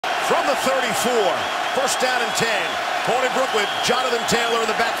the 34. First down and 10. Hornibrook with Jonathan Taylor in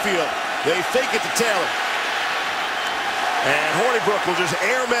the backfield. They fake it to Taylor. And Hornibrook will just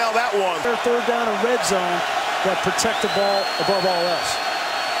airmail that one. Third down and red zone that protect the ball above all else.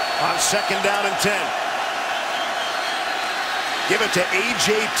 On second down and 10. Give it to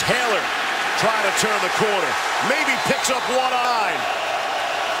A.J. Taylor. Trying to turn the corner. Maybe picks up 1 on 9.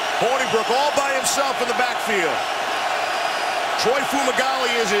 Hornibrook all by himself in the backfield. Troy Fumagalli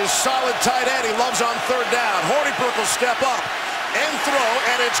is his solid tight end. He loves on third down. Hornibrook will step up and throw,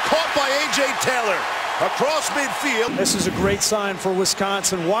 and it's caught by A.J. Taylor across midfield. This is a great sign for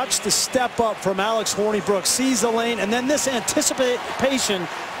Wisconsin. Watch the step up from Alex Hornibrook. Sees the lane, and then this anticipation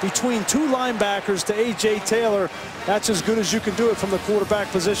between two linebackers to A.J. Taylor. That's as good as you can do it from the quarterback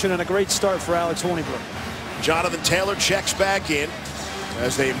position, and a great start for Alex Hornibrook. Jonathan Taylor checks back in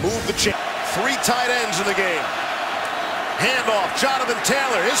as they move the chain. 3 tight ends in the game. Handoff, Jonathan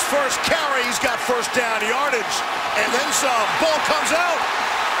Taylor, his first carry, he's got first down yardage, and then some. Ball comes out.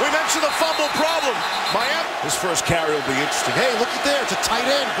 We mentioned the fumble problem. Miami. His first carry will be interesting. Hey, look at there, it's a tight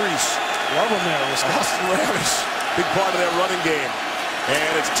end, Grease. Love him there, Austin Ramish, big part of their running game.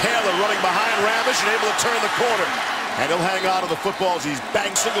 And it's Taylor running behind Ramish and able to turn the corner. And he'll hang on to the football as he's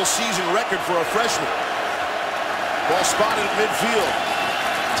banged single-season record for a freshman. Ball spotted at midfield.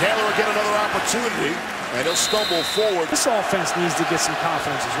 Taylor will get another opportunity. And he'll stumble forward. This offense needs to get some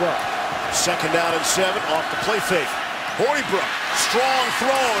confidence as well. Second down and 7 off the play fake. Hornibrook, strong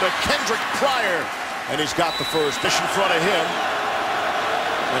throw to Kendrick Pryor. And he's got the first dish in front of him.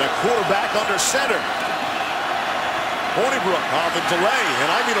 And a quarterback under center. Hornibrook on the delay. And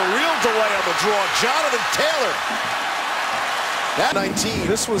I mean a real delay on the draw. Jonathan Taylor. That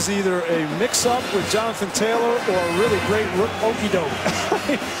 19. This was either a mix-up with Jonathan Taylor or a really great okey-doke.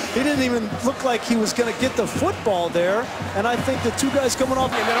 He didn't even look like he was going to get the football there. And I think the two guys coming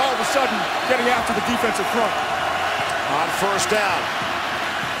off, and then all of a sudden getting after the defensive front. On first down.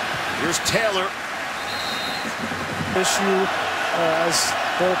 Here's Taylor. Issue as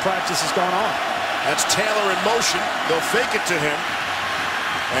whole practice has gone on. That's Taylor in motion. They'll fake it to him.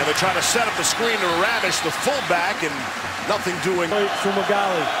 And they try to set up the screen to Ramish, the fullback, and nothing doing.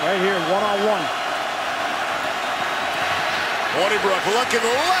 Fumagalli right here, one-on-one. Hornibrook looking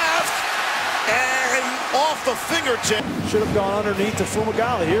left and off the fingertip. Should have gone underneath to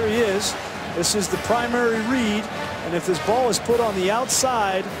Fumagalli. Here he is. This is the primary read. And if this ball is put on the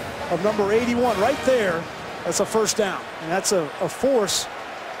outside of number 81 right there, that's a first down. And that's a force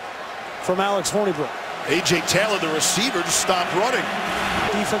from Alex Hornibrook. A.J. Taylor, the receiver, just stopped running.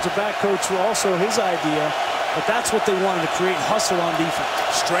 Defensive back coach were also his idea. But that's what they wanted to create, hustle on defense.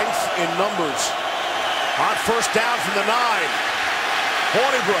 Strength in numbers. On first down from the 9.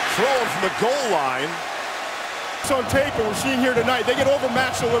 Hornibrook throwing from the goal line. It's on tape, and we're seeing here tonight, they get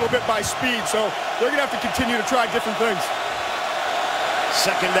overmatched a little bit by speed, so they're going to have to continue to try different things.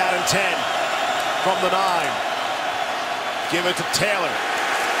 Second down and 10 from the 9. Give it to Taylor.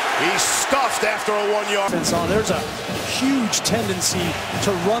 He's stuffed after a 1-yard. There's a huge tendency to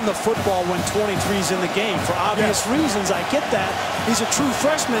run the football when 23's in the game. For obvious reasons, I get that. He's a true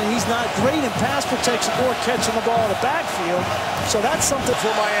freshman. He's not great in pass protection or catching the ball in the backfield. So that's something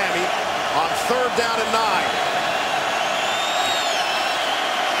for Miami on third down and 9.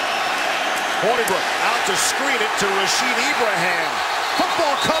 Hornibrook out to screen it to Rashid Ibrahim.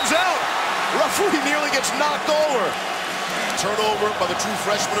 Football comes out. Referee nearly gets knocked over. Turnover by the true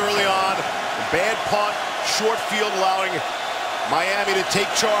freshman early on. A bad punt, short field, allowing Miami to take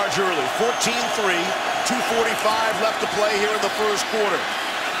charge early. 14-3, 2:45 left to play here in the first quarter.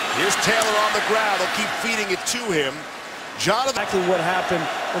 Here's Taylor on the ground. They'll keep feeding it to him. Jonathan. Exactly what happened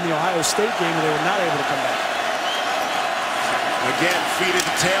in the Ohio State game, they were not able to come back. Again, feed it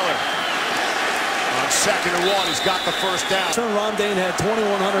to Taylor. On second and 1, he's got the first down. Rondane had 2,109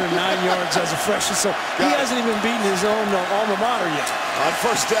 yards as a freshman, so he hasn't even beaten his own alma mater yet. On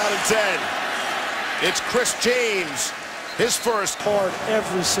first down and 10, it's Chris James, his first. Hard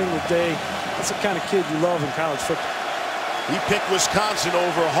every single day. That's the kind of kid you love in college football. He picked Wisconsin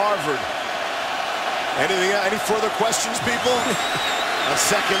over Harvard. Any further questions, people? On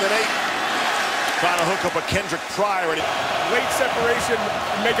second and 8. Trying to hook up a Kendrick Pryor. Late separation,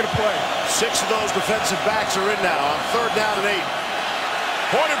 making a play. 6 of those defensive backs are in now on third down and 8.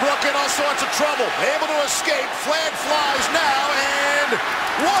 Hornibrook in all sorts of trouble. Able to escape. Flag flies now, and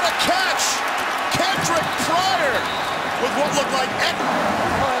what a catch! Kendrick Pryor with what looked like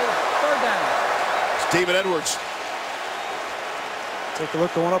third down. It's David Edwards. Take a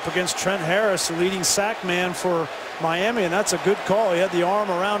look going up against Trent Harris, the leading sack man for Miami, and that's a good call. He had the arm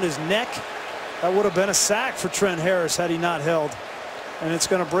around his neck. That would have been a sack for Trent Harris had he not held. And it's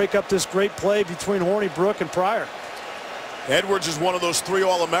going to break up this great play between Hornibrook and Pryor. Edwards is one of those 3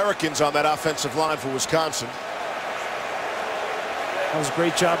 All-Americans on that offensive line for Wisconsin. That was a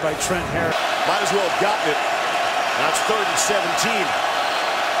great job by Trent Harris. Might as well have gotten it. Now it's 3rd and 17.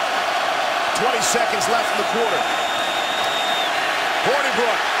 20 seconds left in the quarter.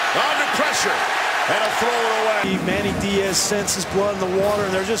 Hornibrook under pressure. And a throw it away. Manny Diaz senses blood in the water,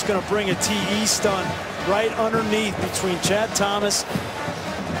 and they're just going to bring a TE stunt right underneath between Chad Thomas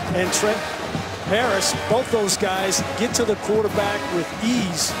and Trent Harris. Both those guys get to the quarterback with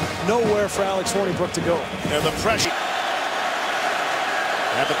ease. Nowhere for Alex Hornibrook to go. And the pressure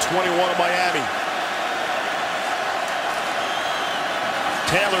at the 21 of Miami.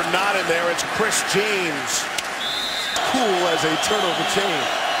 Taylor not in there. It's Chris James. Cool as a turnover chain.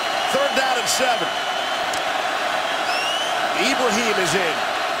 3rd down and 7. Ibrahim is in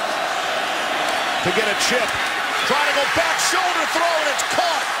to get a chip. Trying to go back shoulder throw, and it's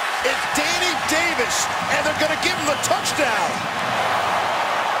caught. It's Danny Davis, and they're going to give him the touchdown.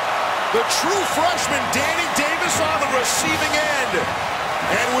 The true freshman, Danny Davis, on the receiving end.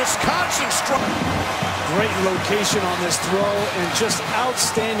 And Wisconsin struck. Great location on this throw, and just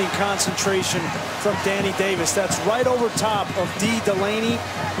outstanding concentration from Danny Davis. That's right over top of D. Delaney,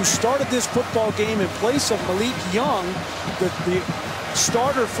 who started this football game in place of Malik Young, the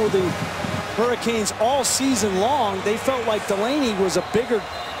starter for the Hurricanes all season long. They felt like Delaney was a bigger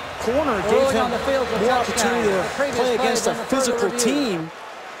corner, gave him more opportunity to play against a physical team.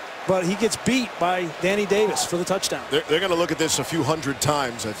 But he gets beat by Danny Davis for the touchdown. They're going to look at this a few hundred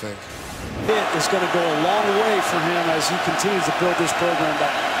times, I think. It is going to go a long way for him as he continues to build this program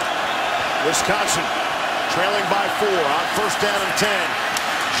back. Wisconsin trailing by 4 on 1st down and 10.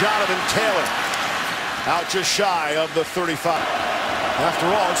 Jonathan Taylor out just shy of the 35. After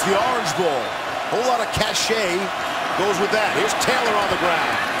all, it's the Orange Bowl. A whole lot of cachet goes with that. Here's Taylor on the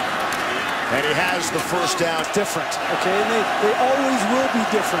ground. And he has the 1st down. Different, okay? And they always will be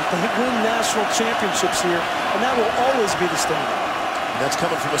different. They win national championships here, and that will always be the standard. And that's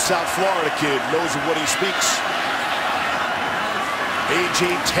coming from a South Florida kid, knows of what he speaks. A.J.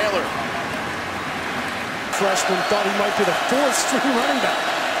 Taylor. Freshman thought he might be the 4th string running back.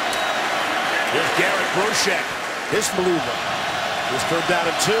 Here's Garrett Brochek. Disbelievable. Here's 3rd down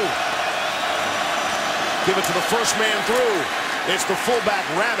and 2. Give it to the first man through. It's the fullback,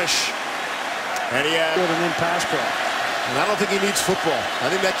 Ramish. And he had an in-pass play. And I don't think he needs football. I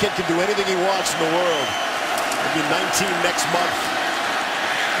think that kid can do anything he wants in the world. He'll be 19 next month.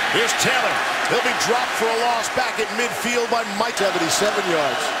 Here's Taylor. He'll be dropped for a loss back at midfield by Mike. 77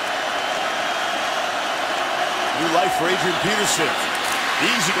 yards. New life for Adrian Peterson.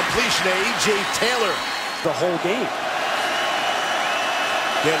 Easy completion to A.J. Taylor. The whole game.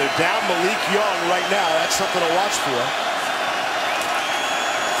 Yeah, they're down Malik Young right now. That's something to watch for.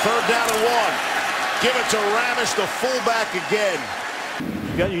 3rd down and 1. Give it to Ramish, the fullback again.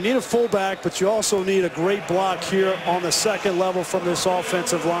 You need a fullback, but you also need a great block here on the 2nd level from this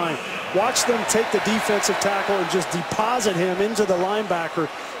offensive line. Watch them take the defensive tackle and just deposit him into the linebacker.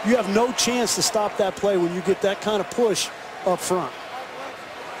 You have no chance to stop that play when you get that kind of push up front.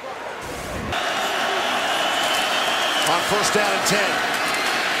 On 1st down and 10.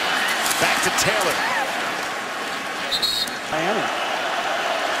 Back to Taylor. Miami.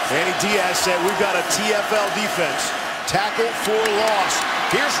 Manny Diaz said, we've got a TFL defense. Tackle for loss.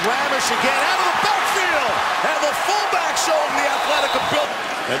 Here's Ramish again out of the backfield. And the fullback showing the athletic ability.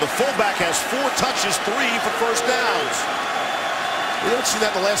 And the fullback has 4 touches, 3 for 1st downs. We haven't seen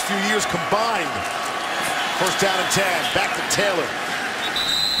that in the last few years combined. 1st down and 10. Back to Taylor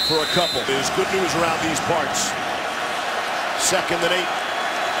for a couple. There's good news around these parts. 2nd and 8.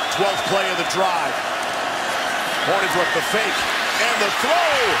 12th play of the drive. Hornibrook the fake. And the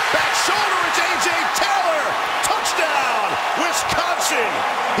throw, back shoulder, it's A.J. Taylor. Touchdown, Wisconsin.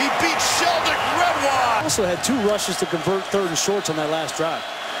 He beat Sheldon Redwine. Also had 2 rushes to convert 3rd and shorts on that last drive.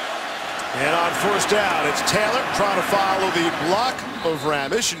 And on 1st down, it's Taylor trying to follow the block of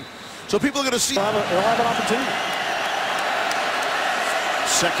Ramish. And so people are going to see. They'll have an opportunity.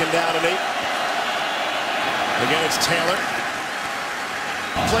 2nd down and 8. Again, it's Taylor.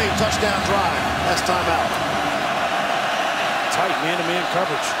 Play touchdown drive. Last time out. Tight man-to-man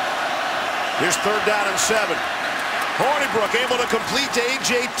coverage. Here's 3rd down and 7. Hornibrook able to complete to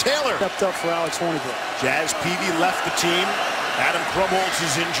A.J. Taylor. Stepped up for Alex Hornibrook. Jazz Peavy left the team. Adam Krumholtz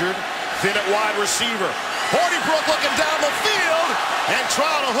is injured. Thin at wide receiver. Hornibrook looking down the field and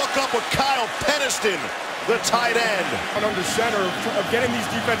trying to hook up with Kyle Peniston, the tight end. Under center of getting these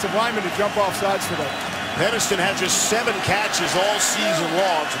defensive linemen to jump off sides for them. Peniston had just 7 catches all season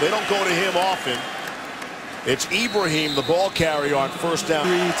long, so they don't go to him often. It's Ibrahim, the ball carrier, on first down.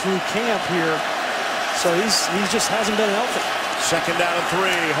 Through camp here, so he just hasn't been healthy. Second down and 3.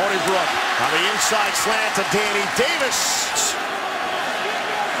 Hornibrook on the inside slant to Danny Davis.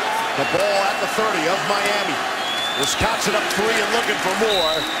 The ball at the 30 of Miami. Wisconsin up 3 and looking for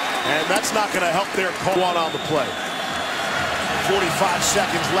more, and that's not going to help their one on the play. 45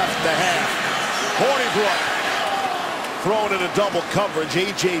 seconds left in the half. Hornibrook throwing in a double coverage.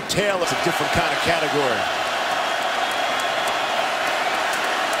 A.J. Taylor, it's a different kind of category.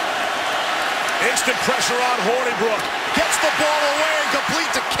 Instant pressure on Hornibrook. Gets the ball away and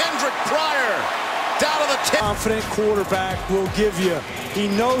complete to Kendrick Pryor. Down to the 10. Confident quarterback will give you. He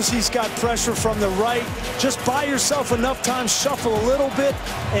knows he's got pressure from the right. Just buy yourself enough time, shuffle a little bit,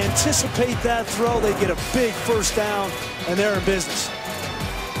 anticipate that throw. They get a big first down, and they're in business.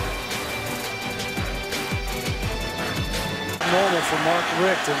 Normal for Mark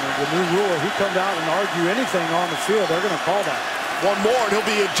Richt, and the new rule, if he comes out and argue anything on the field, they're going to call that. One more, and he'll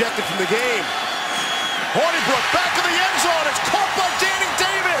be ejected from the game. Hornibrook back to the end zone. It's caught by Danny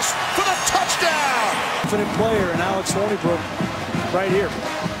Davis for the touchdown. Confident player, and Alex Hornibrook right here.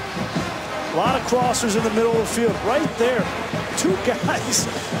 A lot of crossers in the middle of the field. Right there. 2 guys.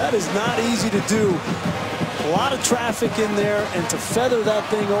 That is not easy to do. A lot of traffic in there, and to feather that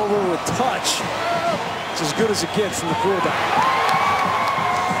thing over with touch, it's as good as it gets from the quarterback.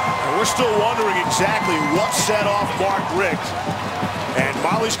 And we're still wondering exactly what set off Mark Richt. And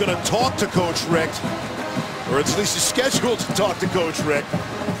Molly's going to talk to Coach Richt, or at least is scheduled to talk to Coach Richt.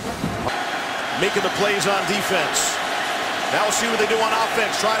 Making the plays on defense. Now we'll see what they do on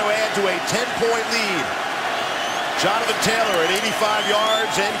offense. Try to add to a 10-point lead. Jonathan Taylor at 85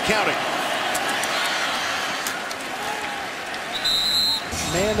 yards and counting.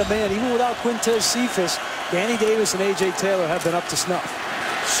 Man-to-man, even without Quintez Cephas, Danny Davis and A.J. Taylor have been up to snuff.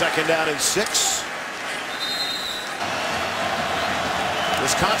 Second down and 6.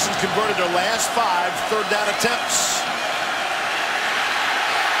 Wisconsin's converted their last 5 third-down attempts.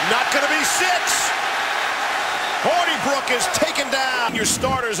 Not going to be 6. Hornibrook is taken down. Your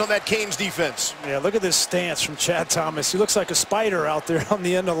starters on that Canes defense. Yeah, look at this stance from Chad Thomas. He looks like a spider out there on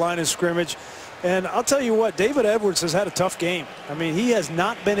the end of the line of scrimmage. And I'll tell you what, David Edwards has had a tough game. I mean, he has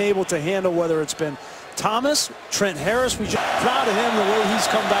not been able to handle whether it's been Thomas, Trent Harris. We're just proud of him the way he's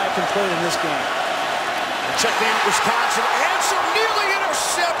come back and played in this game. Check the Wisconsin answer, nearly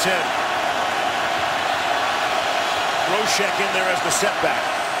intercepted. Roshek in there as the setback.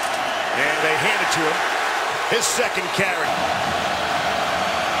 And they hand it to him. His second carry.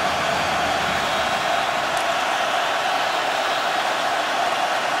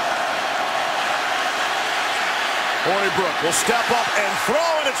 Hornibrook will step up and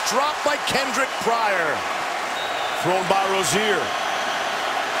throw, and it's dropped by Kendrick Pryor. Thrown by Rozier.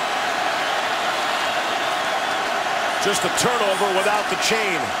 Just a turnover without the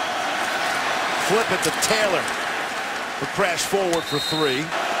chain. Flip it to Taylor. The crash forward for 3.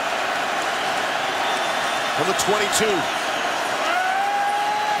 From the 22.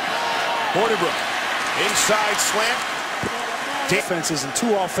 Hornibrook. Inside slant. Defenses and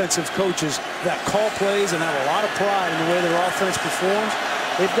 2 offensive coaches that call plays and have a lot of pride in the way their offense performs.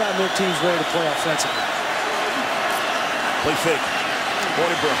 They've gotten their teams ready to play offensively. Play fake.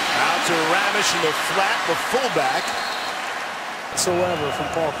 Hornibrook out to Ramish in the flat, the fullback. Whatsoever from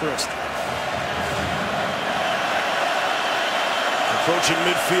Paul Christ. Approaching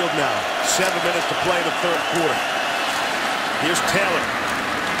midfield now. 7 minutes to play the third quarter. Here's Taylor.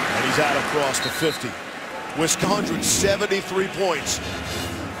 And he's out across the 50. Wisconsin 73 points.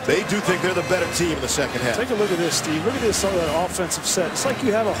 They do think they're the better team in the second half. Take a look at this, Steve. Look at this offensive set. It's like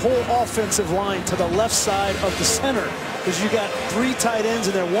you have a whole offensive line to the left side of the center, because you got 3 tight ends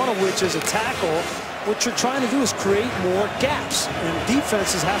in there, one of which is a tackle. What you're trying to do is create more gaps, and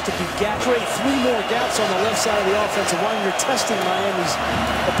defenses have to be create 3 more gaps on the left side of the offensive line. You're testing Miami's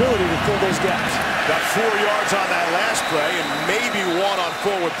ability to fill those gaps. Got 4 yards on that last play, and maybe 1 on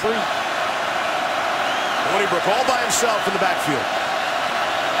forward 3. Hornibrook all by himself in the backfield.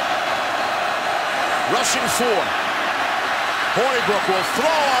 Rushing 4. Hornibrook will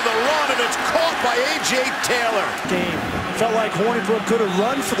throw on the run, and it's caught by A.J. Taylor. Game. Felt like Hornibrook could have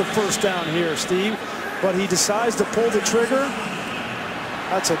run for the first down here, Steve, but he decides to pull the trigger.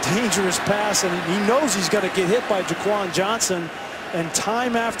 That's a dangerous pass, and he knows he's going to get hit by Jaquan Johnson. And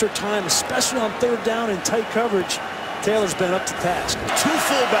time after time, especially on third down in tight coverage, Taylor's been up to task. 2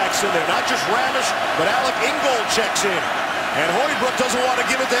 fullbacks in there, not just Ramish, but Alec Ingold checks in. And Hornibrook doesn't want to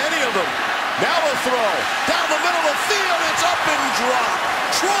give it to any of them. Now a throw. Down the middle of the field, it's up and dropped.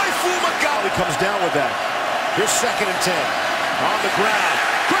 Troy Fumagalli comes down with that. Here's 2nd and 10. On the ground.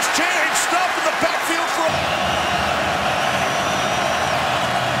 Chris Channing stuffed in the backfield for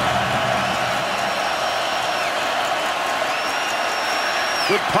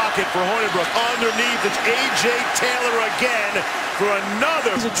Good pocket for Hornibrook. Underneath, it's A.J. Taylor again for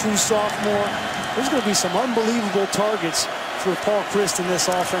another. He's a true sophomore. There's going to be some unbelievable targets for Paul Christ in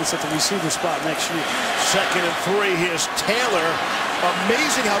this offense at the receiver spot next year. 2nd and 3. Here's Taylor.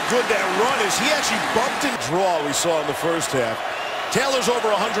 Amazing how good that run is. He actually bumped and draw we saw in the first half. Taylor's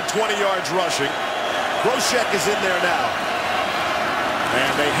over 120 yards rushing. Groshek is in there now.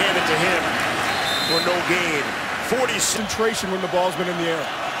 And they hand it to him for no gain. 40 Concentration when the ball's been in the air.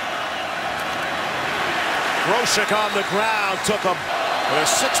 Groshek on the ground took a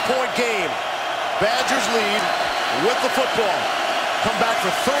 6-point game. Badgers lead with the football. Come back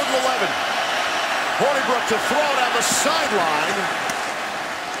for 3rd and 11. Hornibrook to throw down the sideline.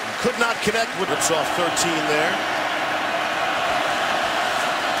 Could not connect with it. Off 13 there.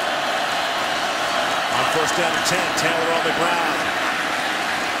 On 1st down and 10, Taylor on the ground.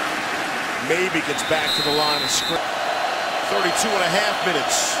 Maybe gets back to the line of scrimmage. 32.5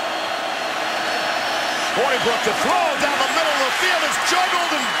 minutes. Hornibrook to throw down the middle of the field. It's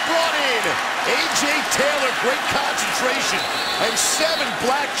juggled and brought in. A.J. Taylor, great concentration. And 7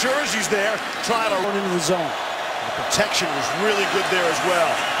 black jerseys there trying to run into the zone. The protection was really good there as well.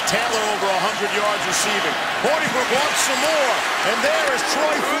 Taylor over 100 yards receiving. Hornibrook wants some more. And there is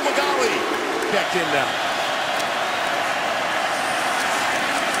Troy Fumagalli. Checked in now.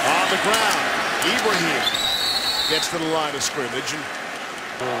 On the ground, Ibrahim gets to the line of scrimmage.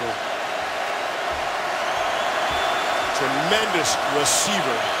 Tremendous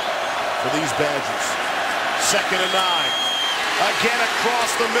receiver for these Badgers. 2nd and 9. Again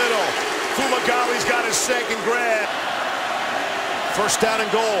across the middle. Fumagalli's got his 2nd grab. 1st down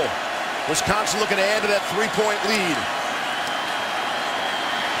and goal. Wisconsin looking to add to that 3-point lead.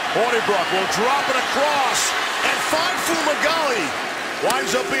 Hornibrook will drop it across and find Fumagalli.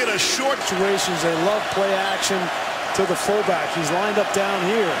 Winds up being a short. Situations, they love play action to the fullback. He's lined up down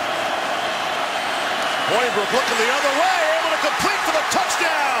here. Hornibrook looking the other way, able to complete for the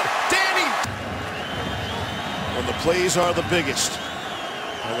touchdown. Danny. When the plays are the biggest.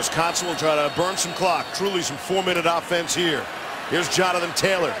 And Wisconsin will try to burn some clock. Truly some 4-minute offense here. Here's Jonathan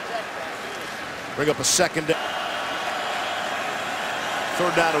Taylor. Bring up a 2nd down.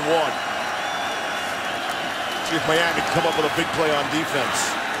 3rd down and 1. See if Miami can come up with a big play on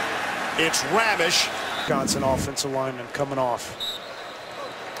defense. It's Ramish. Wisconsin offensive lineman coming off.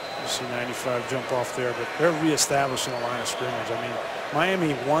 You see 95 jump off there, but they're reestablishing the line of scrimmage. I mean,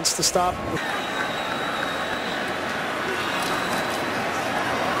 Miami wants to stop.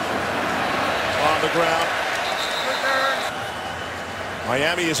 On the ground.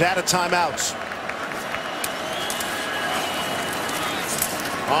 Miami is out of timeouts.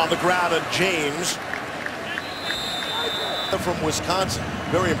 On the ground, and James from Wisconsin.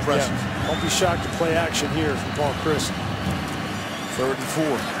 Very impressive. Yeah. Don't be shocked to play action here from Paul Christ. 3rd and 4.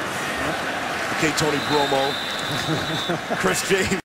 Okay, Tony Bromo. Chris James.